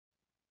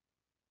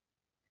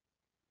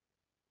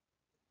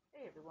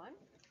everyone.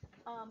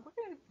 We're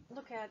going to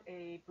look at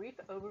a brief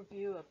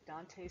overview of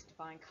Dante's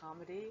Divine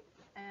Comedy,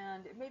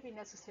 and it may be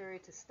necessary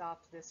to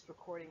stop this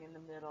recording in the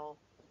middle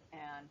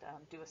and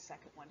do a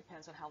second one,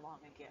 depends on how long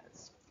it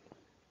gets.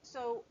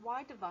 So,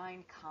 why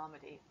Divine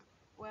Comedy?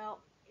 Well,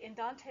 in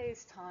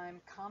Dante's time,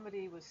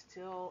 comedy was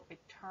still a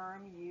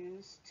term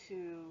used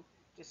to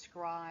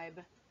describe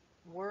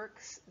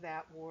works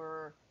that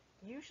were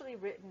usually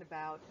written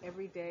about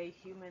everyday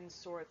human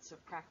sorts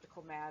of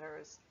practical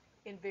matters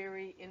in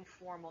very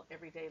informal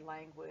everyday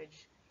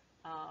language.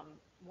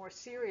 More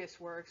serious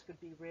works would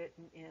be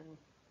written in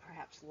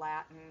perhaps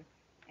Latin,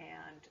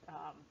 and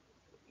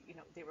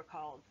they were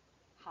called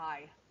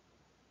high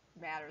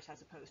matters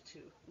as opposed to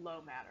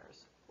low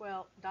matters.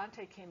 Well,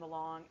 Dante came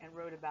along and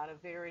wrote about a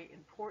very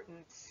important,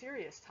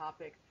 serious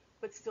topic,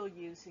 but still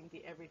using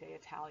the everyday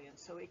Italian,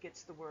 so it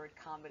gets the word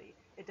comedy.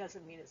 It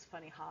doesn't mean it's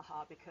funny,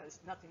 haha, because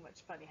nothing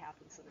much funny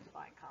happens in the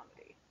Divine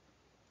Comedy.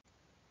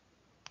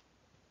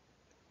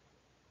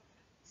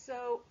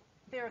 So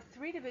there are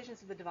three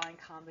divisions of the Divine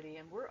Comedy,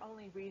 and we're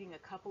only reading a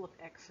couple of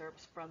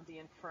excerpts from the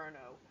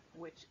Inferno,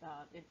 which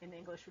in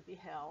English would be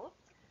Hell.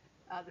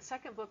 The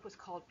second book was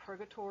called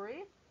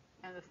Purgatory,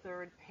 and the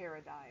third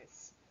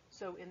Paradise.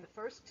 So in the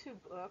first two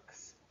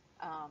books,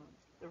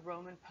 the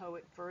Roman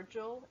poet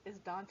Virgil is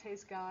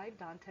Dante's guide.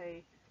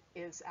 Dante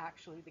is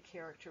actually the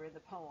character in the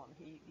poem.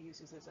 He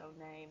uses his own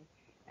name.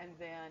 And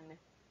then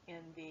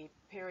in the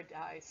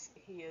Paradise,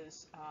 he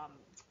is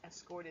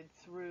escorted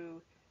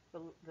through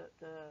the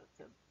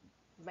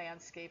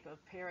landscape of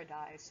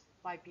paradise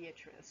by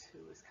Beatrice, who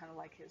is kind of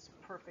like his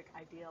perfect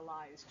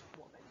idealized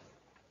woman.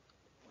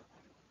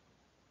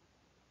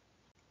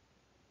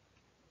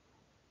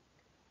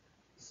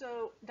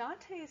 So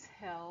Dante's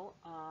Hell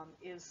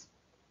is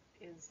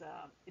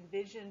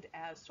envisioned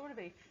as sort of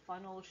a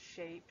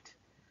funnel-shaped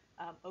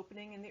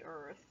opening in the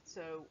earth.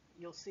 So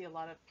you'll see a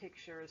lot of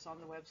pictures on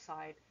the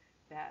website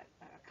that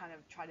kind of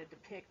try to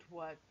depict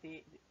what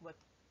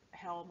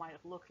hell might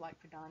have looked like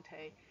for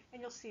Dante,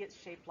 and you'll see it's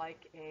shaped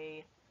like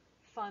a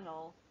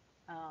funnel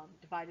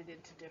divided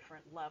into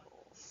different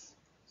levels.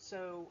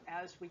 So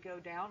as we go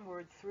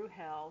downward through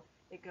hell,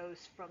 it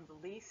goes from the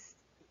least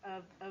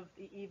of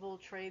the evil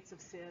traits of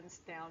sins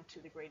down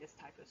to the greatest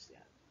type of sin.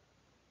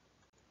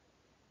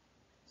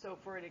 So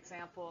for an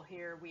example,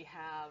 here we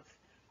have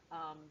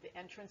the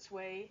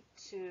entranceway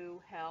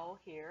to hell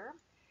here,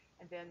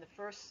 and then the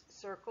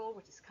first circle,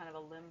 which is kind of a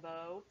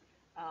limbo.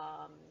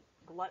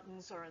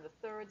 Gluttons are in the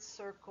third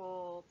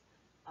circle.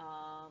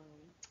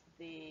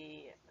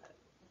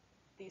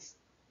 These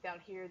down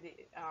here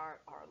are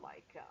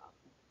like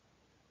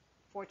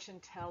fortune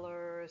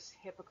tellers,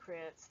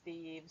 hypocrites,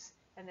 thieves,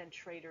 and then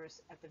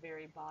traitors at the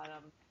very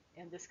bottom.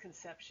 In this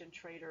conception,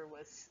 traitor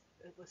was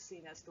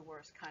seen as the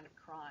worst kind of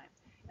crime.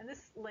 And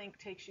this link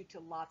takes you to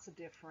lots of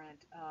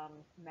different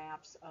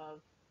maps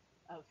of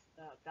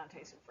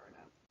Dante's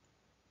Inferno.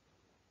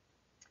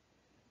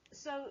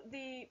 So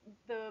the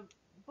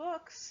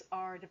books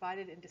are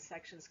divided into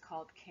sections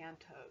called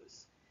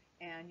cantos,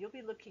 and you'll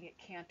be looking at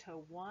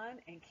Canto 1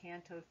 and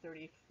Canto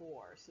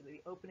 34, so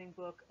the opening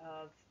book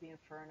of the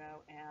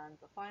Inferno and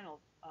the final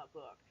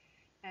book.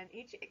 And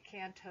each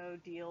canto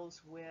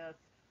deals with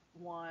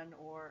one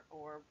or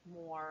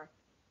more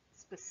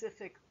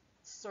specific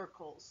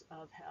circles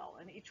of hell,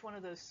 and each one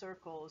of those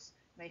circles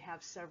may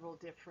have several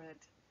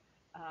different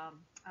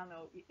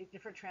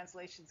different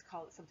translations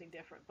call it something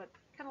different, but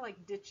kind of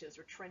like ditches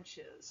or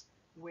trenches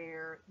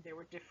where there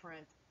were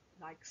different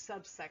like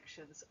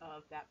subsections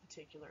of that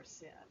particular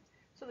sin.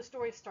 So the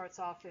story starts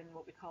off in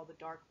what we call the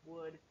dark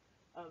wood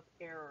of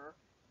error,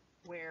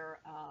 where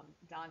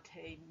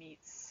Dante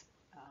meets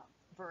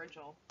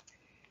Virgil.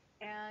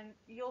 And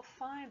you'll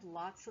find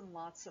lots and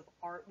lots of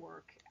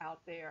artwork out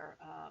there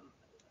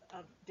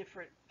of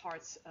different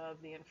parts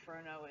of the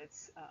Inferno.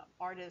 It's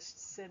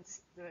artists,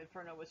 since the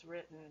Inferno was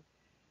written,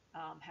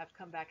 have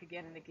come back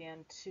again and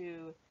again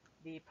to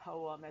the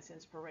poem as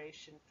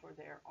inspiration for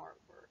their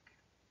artwork.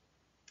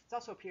 It's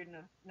also appeared in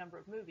a number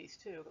of movies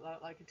too, a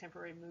lot of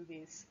contemporary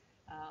movies.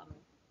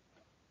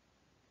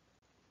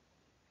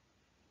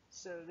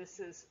 So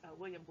this is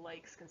William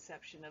Blake's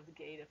conception of the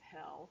Gate of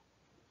Hell.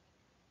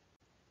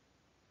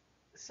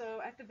 So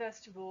at the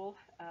vestibule,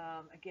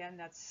 again,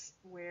 that's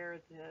where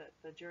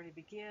the journey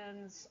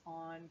begins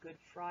on Good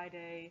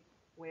Friday,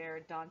 where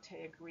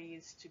Dante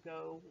agrees to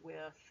go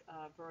with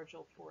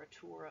Virgil for a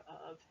tour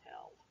of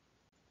hell.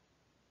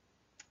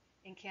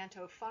 In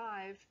Canto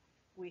 5,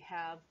 we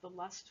have the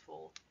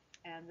Lustful,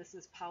 and this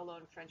is Paolo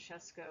and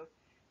Francesco.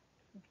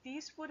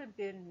 These would have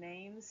been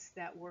names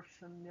that were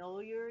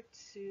familiar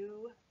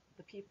to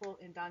the people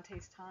in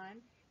Dante's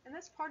time, and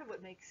that's part of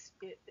what makes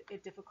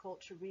it difficult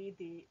to read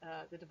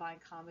the Divine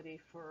Comedy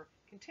for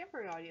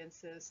contemporary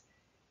audiences.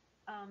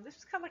 This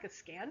was kind of like a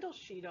scandal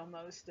sheet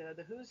almost,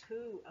 the who's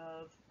who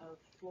of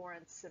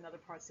Florence and other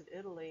parts of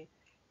Italy.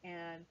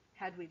 And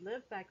had we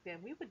lived back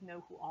then, we would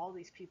know who all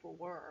these people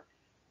were,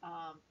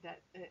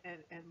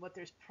 and what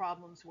their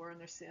problems were and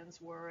their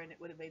sins were, and it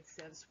would have made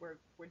sense where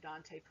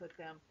Dante put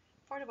them.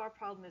 part of our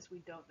problem is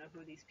we don't know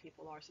who these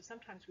people are, so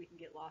sometimes we can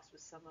get lost with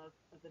some of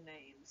the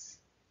names.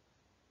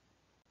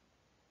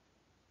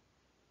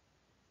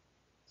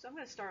 So I'm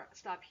going to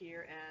stop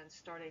here and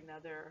start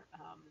another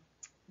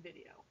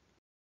video.